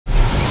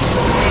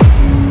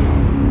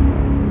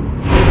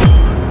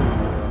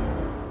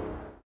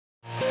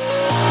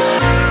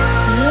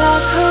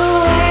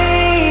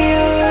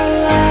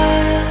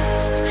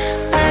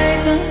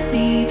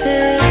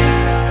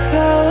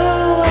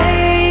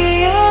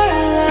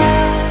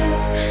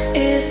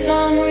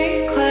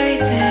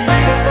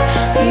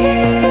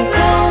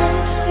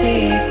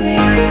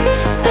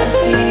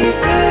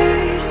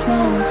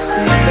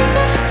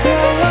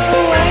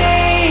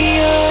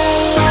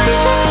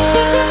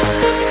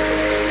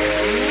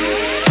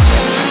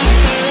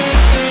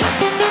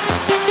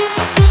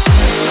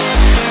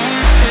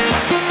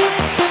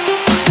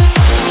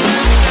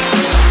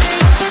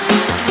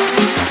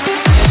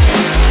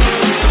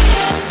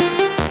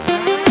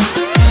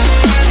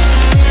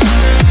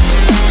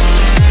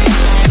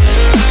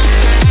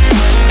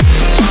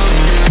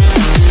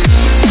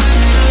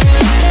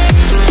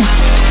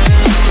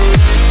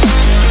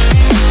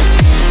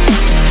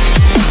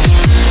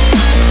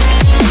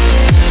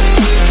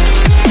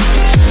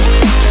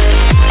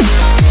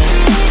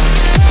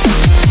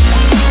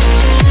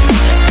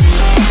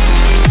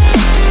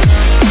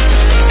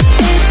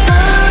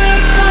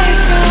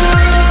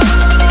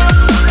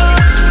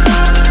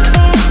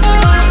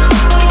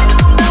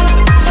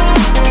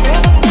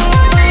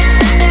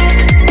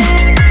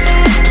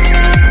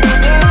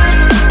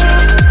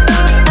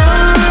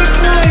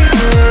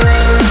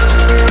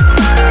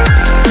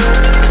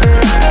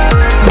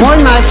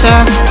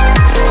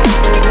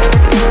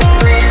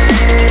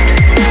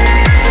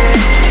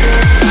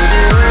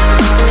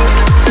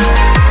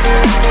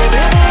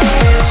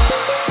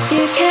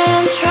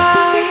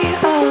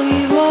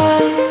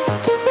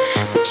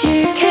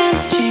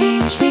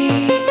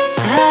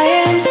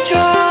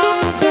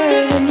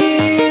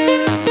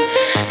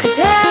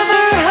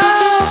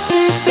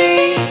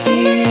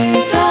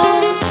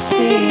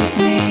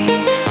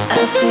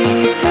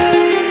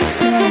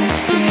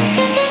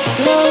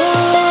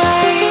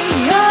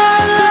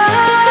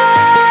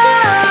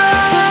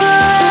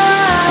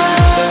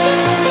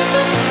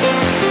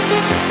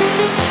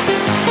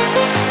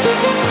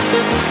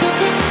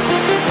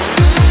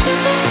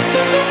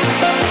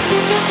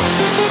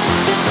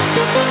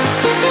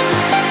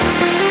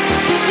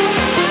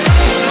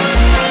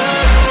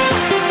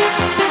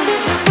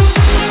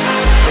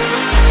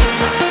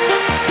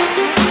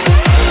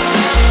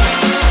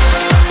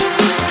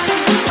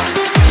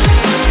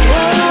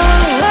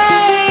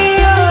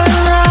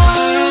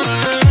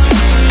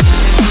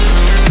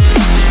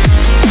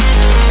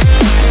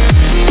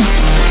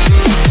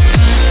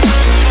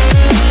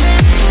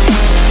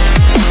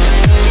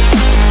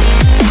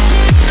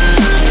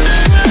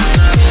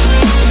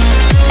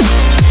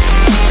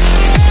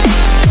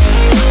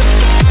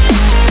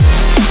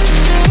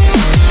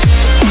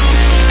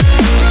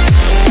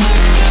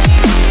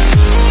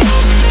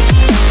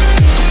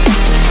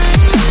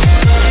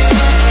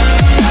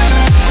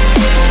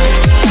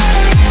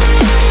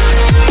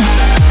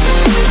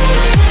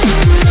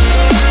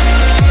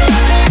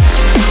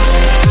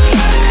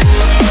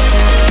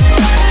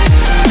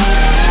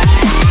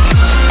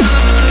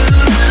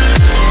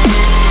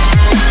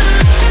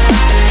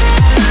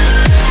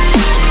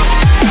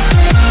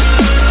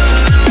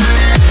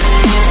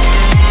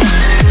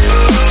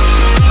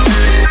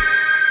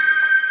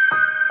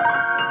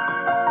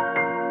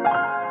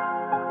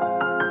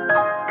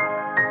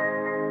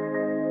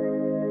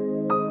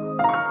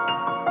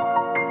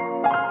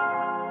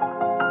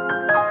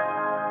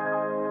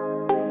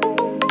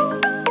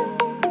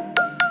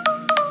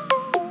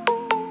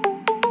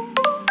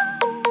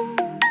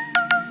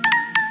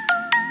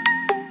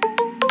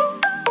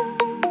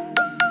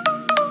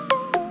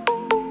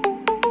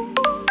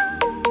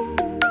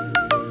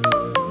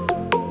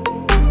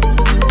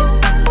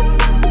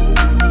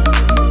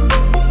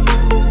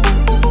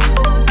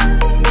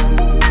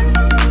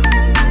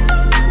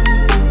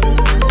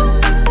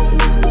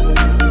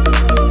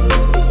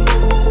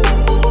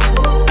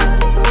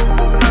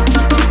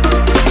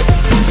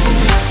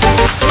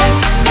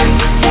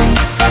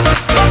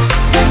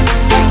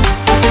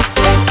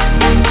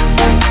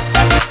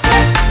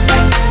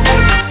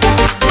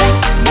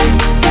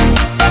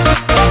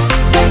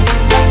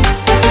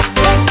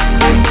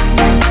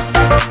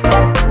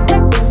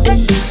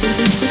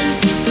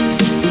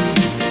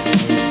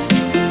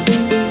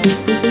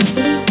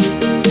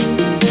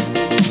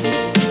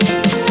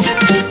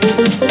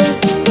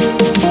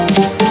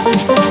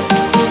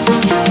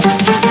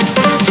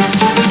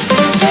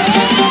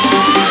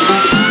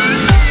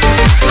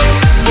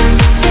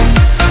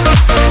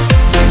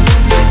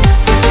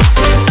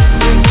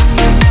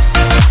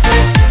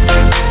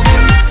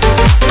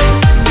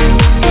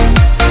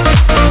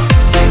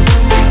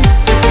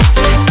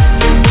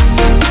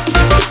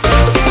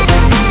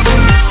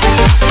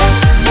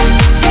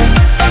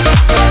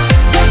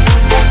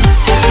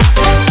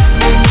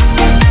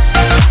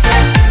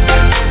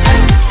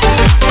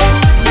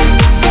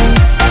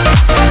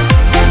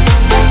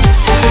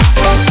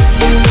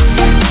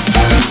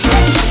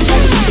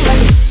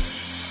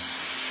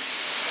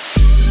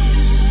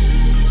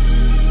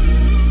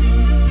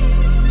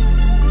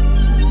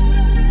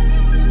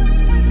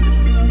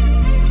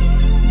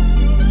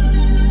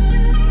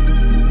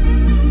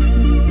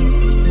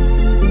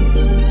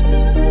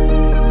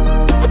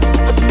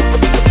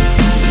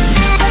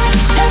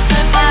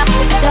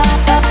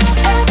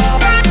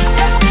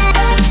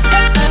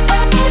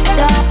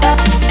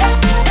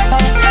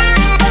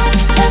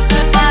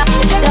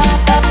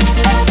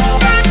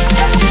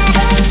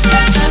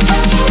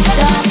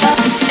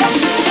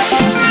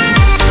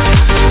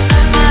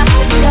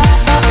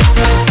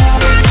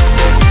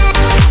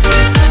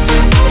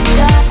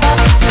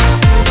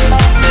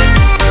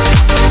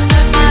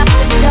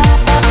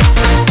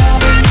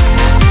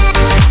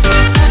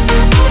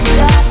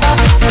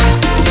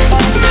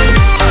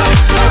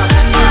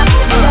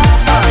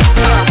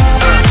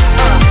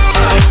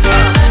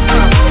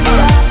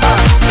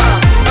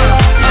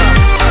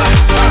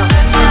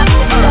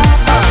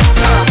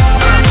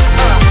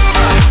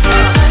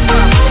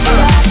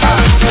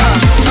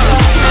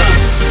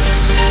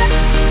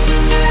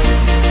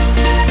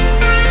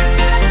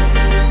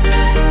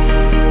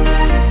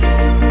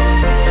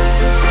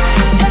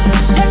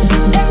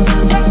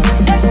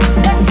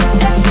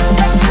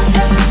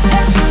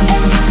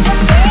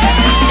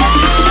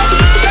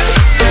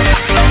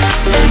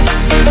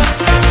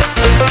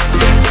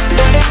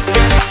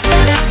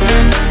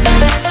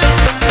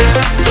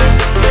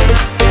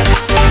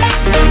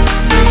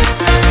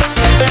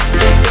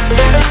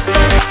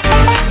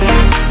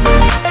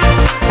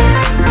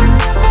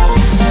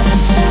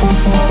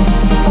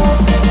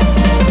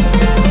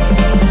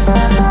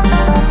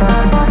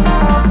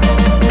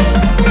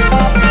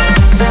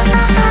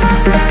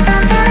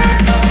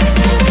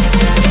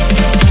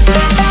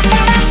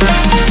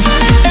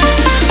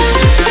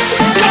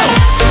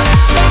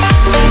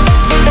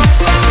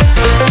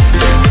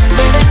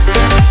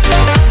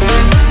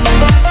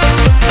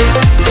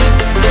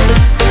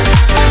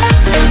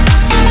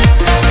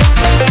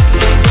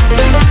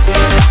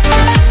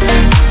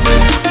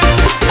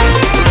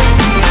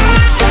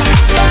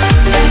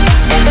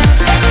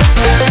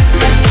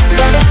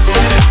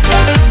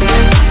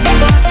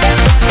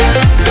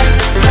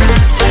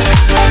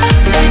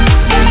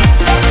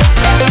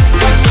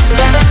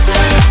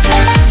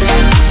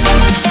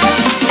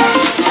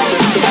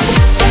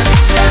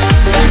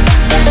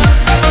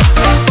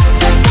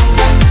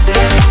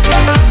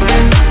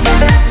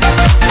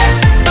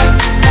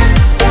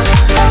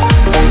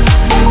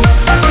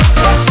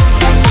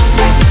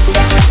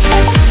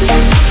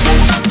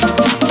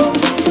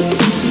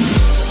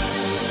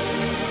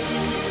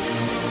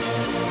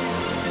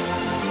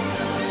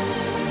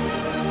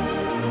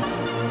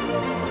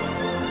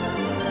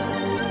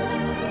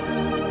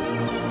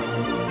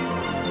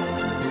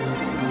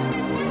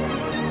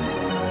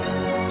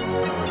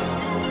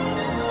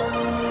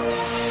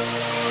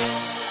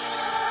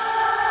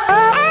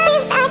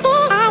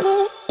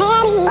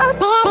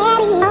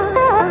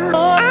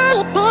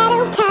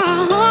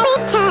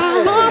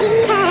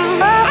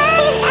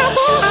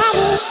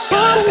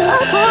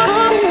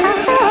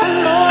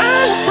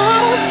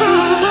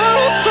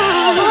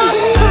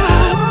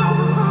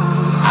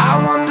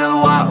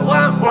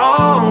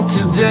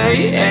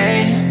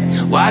today?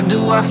 Why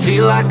do I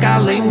feel like I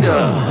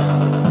linger?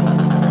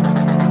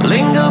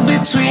 Linger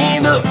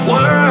between the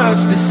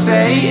words to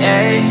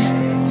say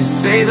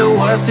the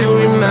words to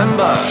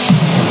remember.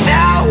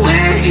 Now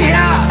we're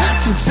here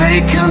to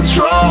take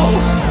control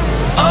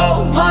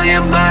over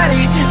your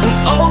body and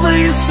over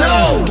your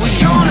soul. We're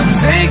gonna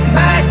take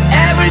back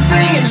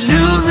everything and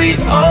lose it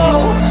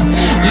all.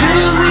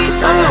 Lose it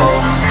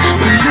all.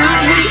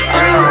 Lose it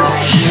all.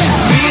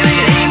 Feel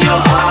it in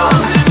your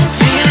arms,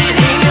 feel it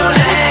in your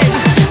legs,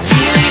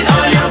 feel it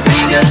on your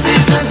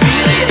fingertips and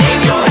feel it in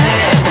your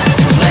head.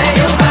 Just let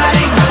your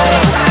body go,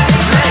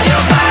 just let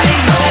your body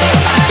go,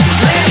 just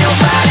let your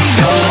body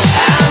go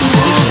and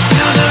move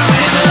to the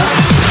rhythm.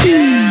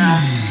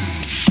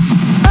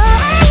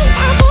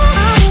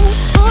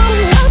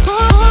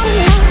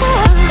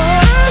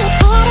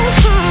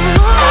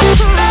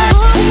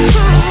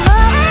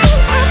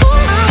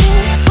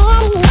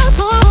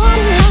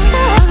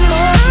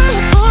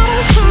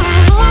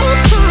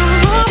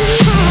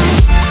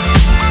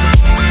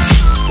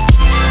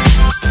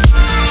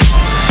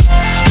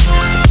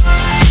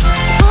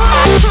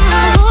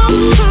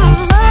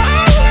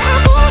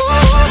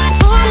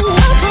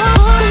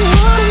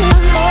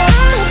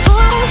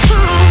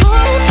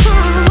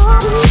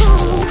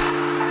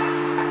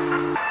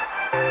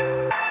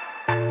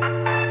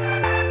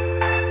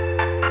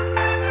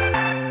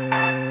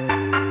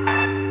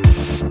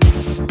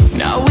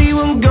 Now we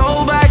won't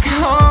go back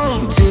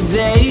home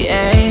today,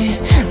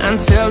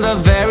 until the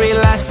very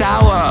last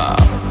hour.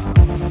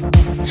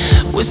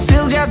 We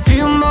still got a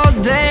few more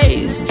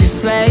days to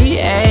slay,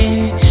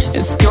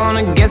 it's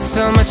gonna get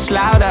so much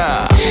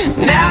louder.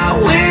 Now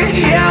we're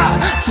here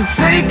to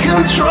take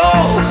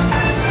control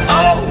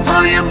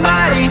over your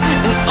body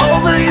and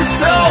over your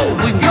soul.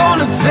 We're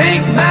gonna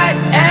take back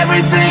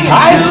everything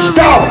and lose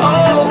it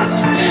all.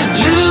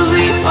 Lose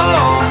it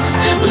all.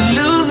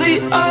 Lose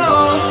it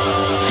all.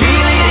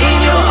 Feel it in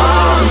your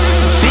arms,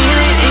 feel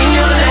it in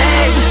your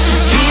legs,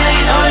 feel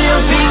it on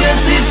your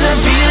fingertips and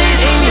feel it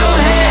in your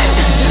head.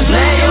 Just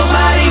let your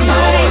body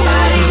go,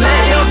 just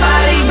let your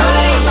body go,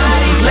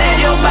 just let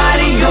your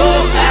body go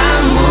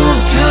and move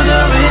to the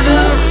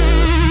rhythm.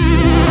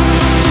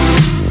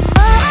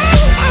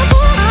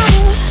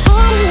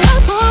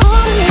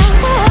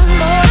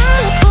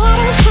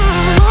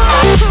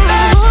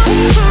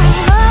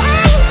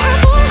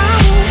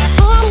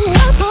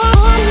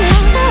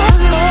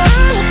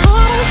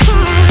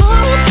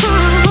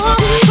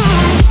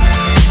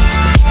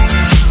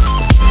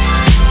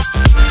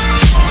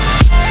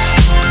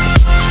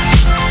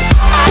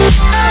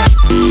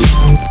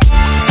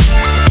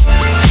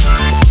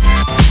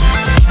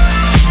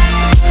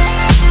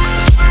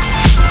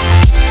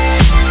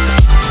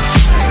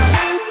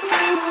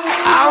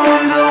 I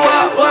wonder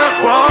what went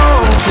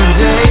wrong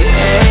today,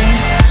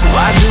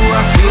 Why do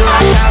I feel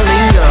like I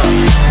linger?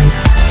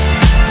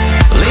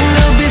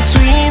 Linger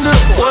between the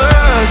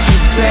words to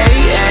say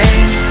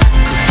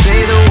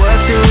the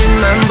words to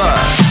remember.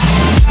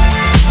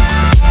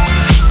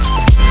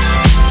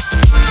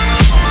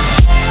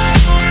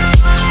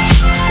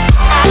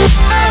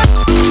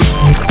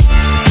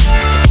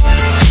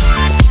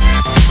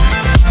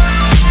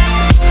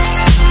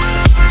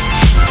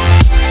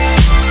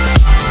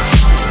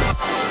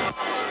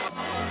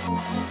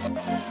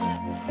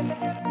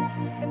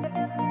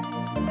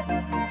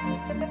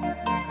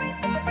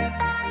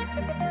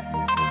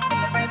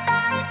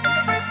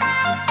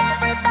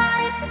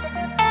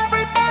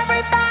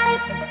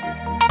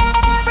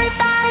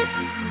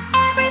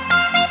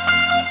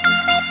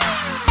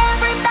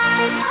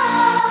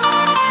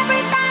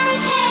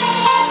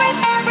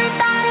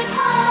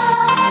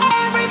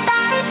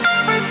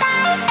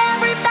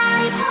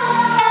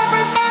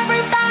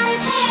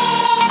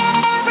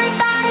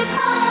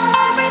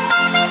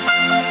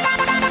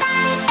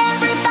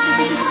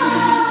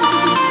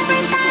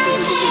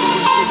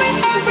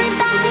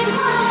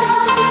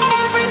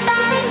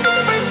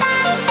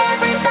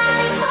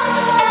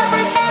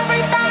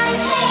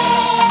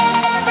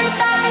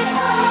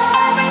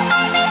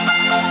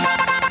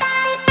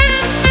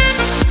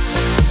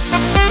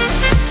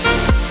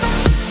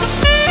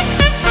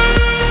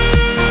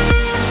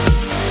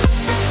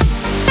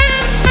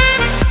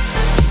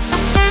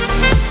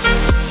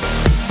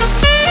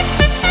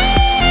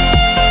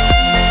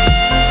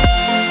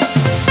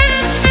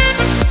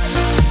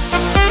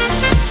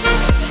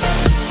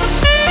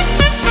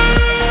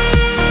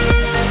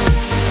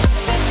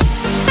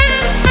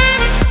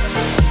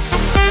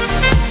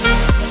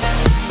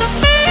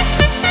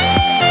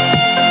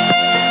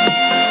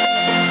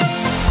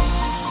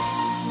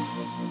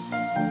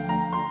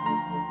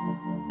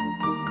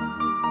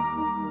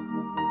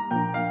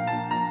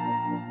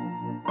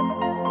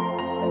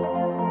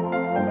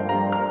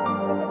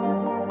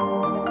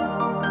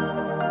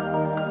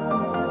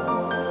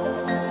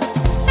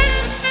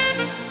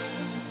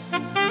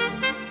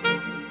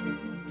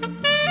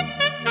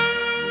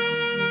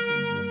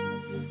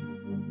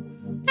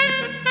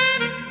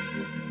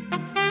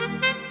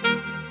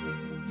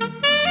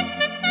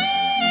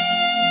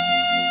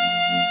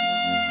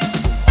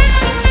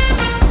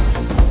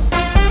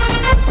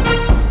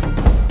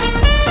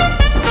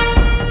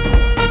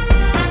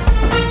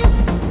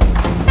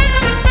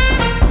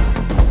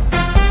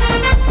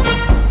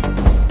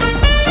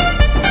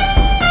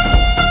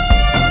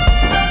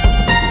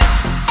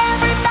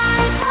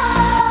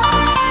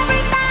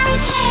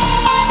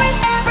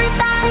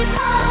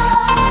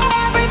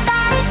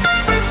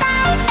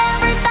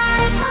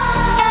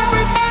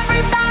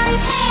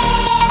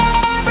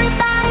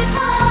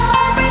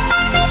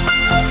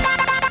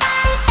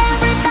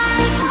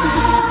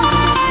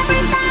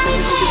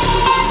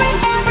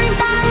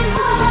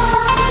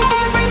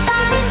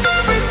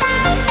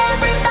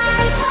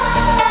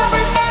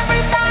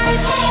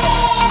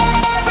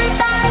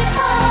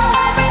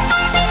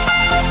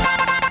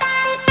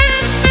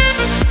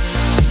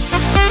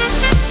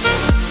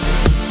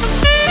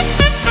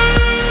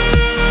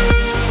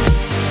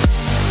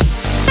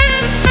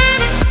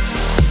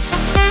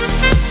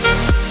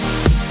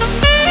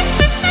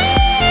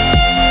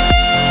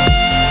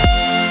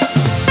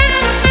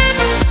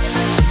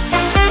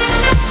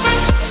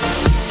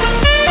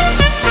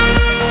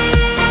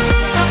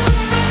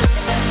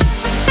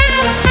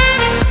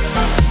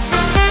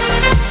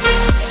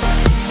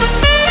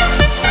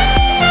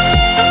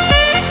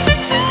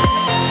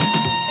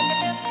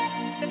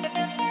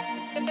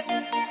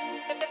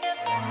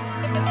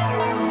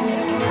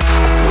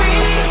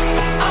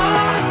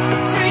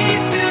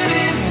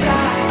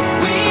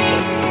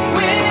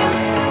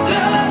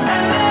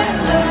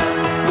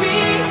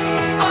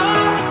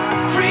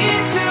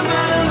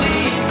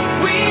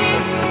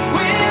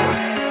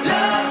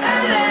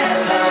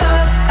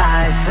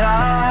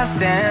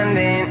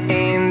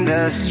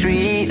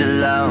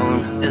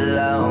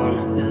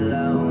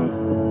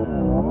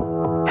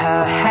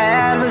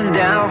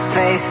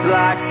 face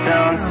locked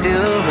onto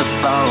the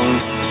phone.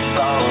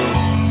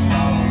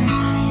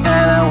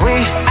 And I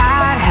wished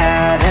I'd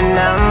had a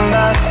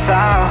number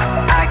so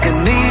I could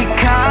be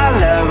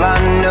color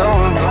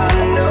unknown.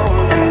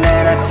 And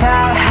then I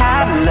tell her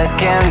to look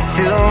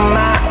into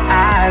my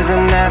eyes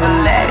and never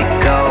let it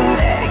go.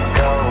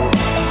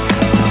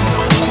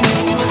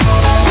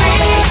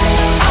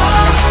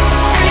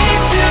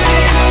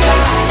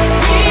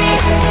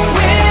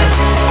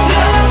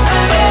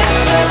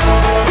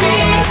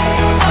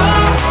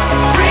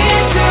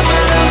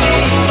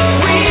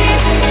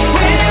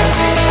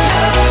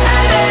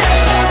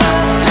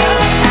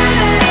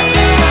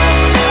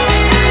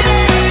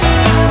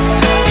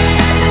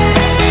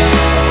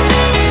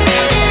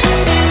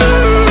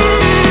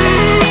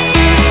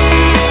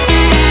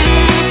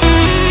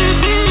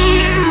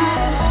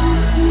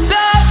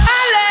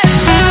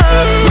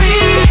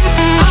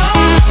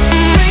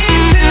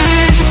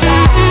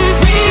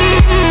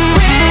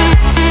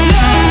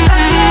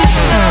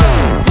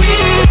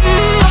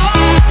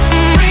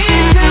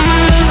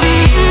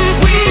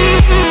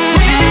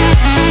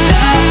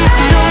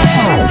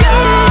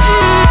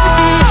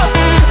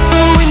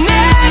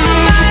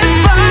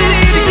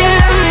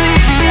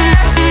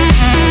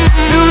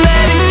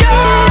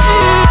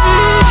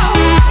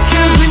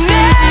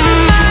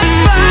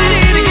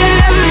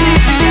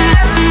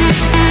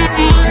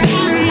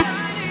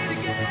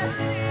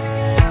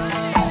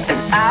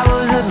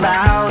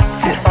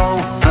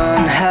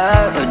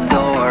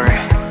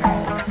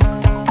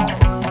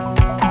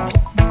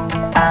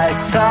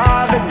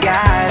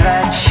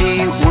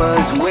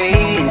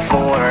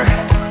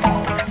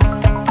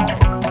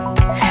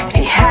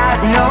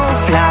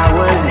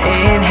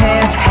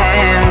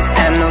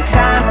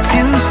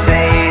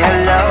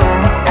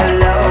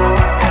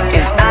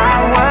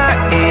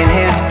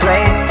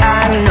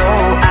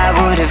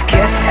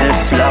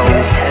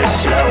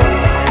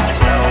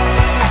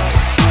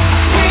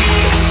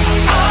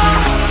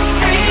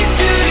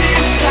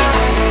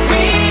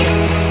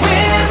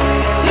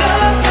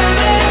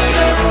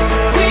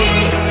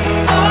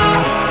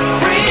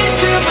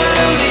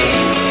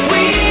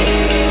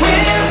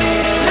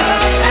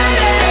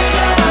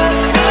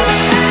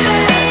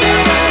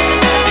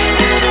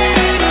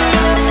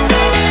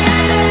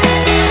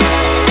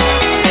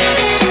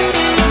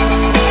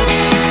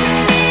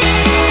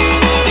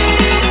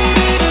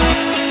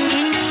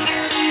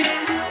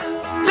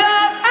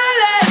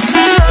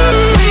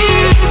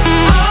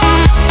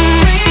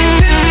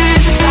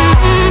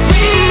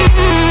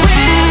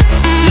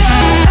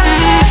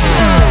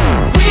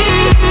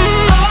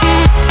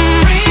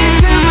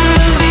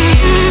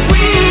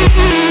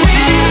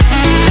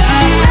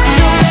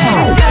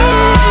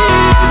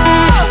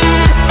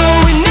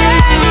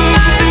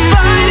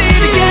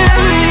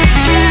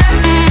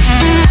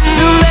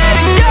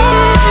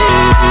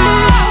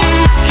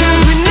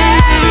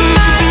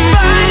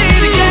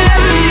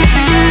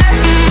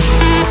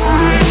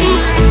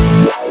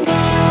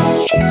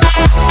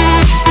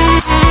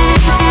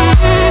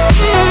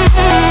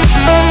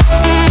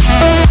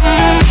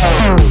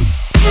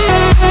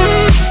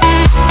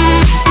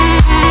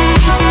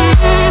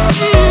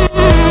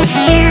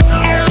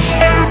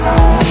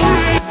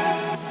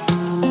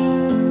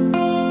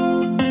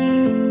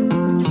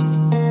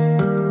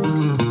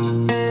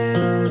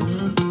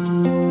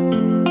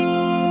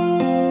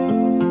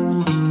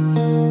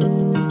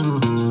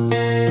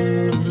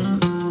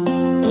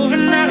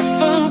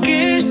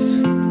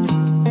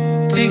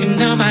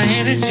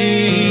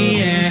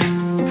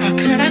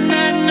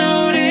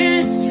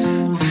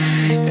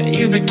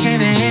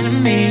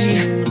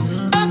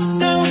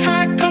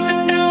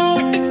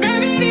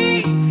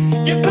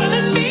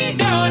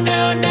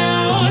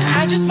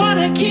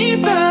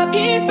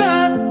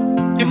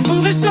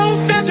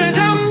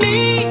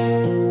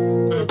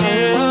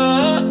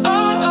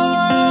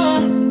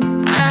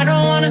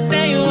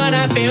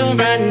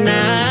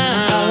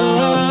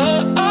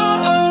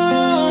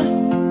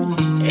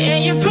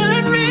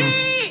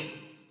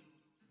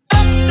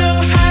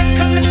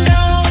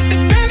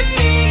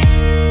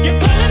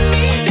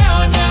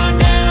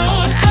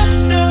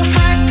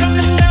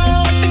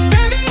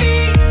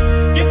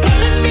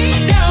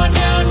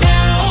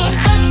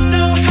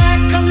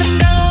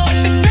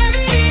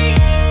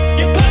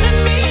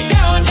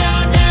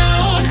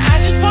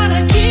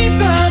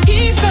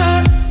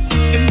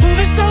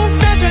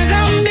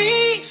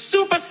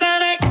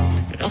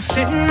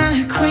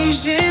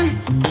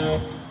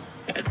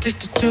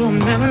 Addicted to a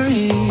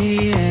memory,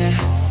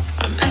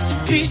 yeah. A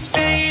masterpiece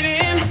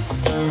fading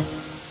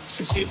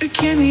since you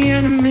became the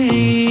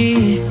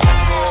enemy.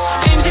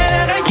 Stranger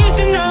that I used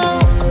to know.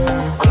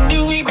 When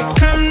did we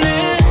become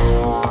this?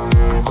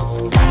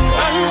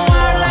 Run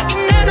wild like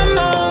an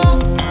animal,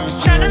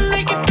 just trying to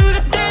make it through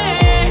the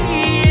day,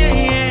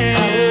 yeah.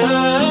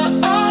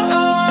 Oh, oh,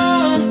 oh,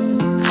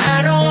 oh.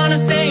 I don't wanna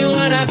say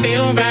what I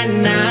feel right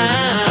now.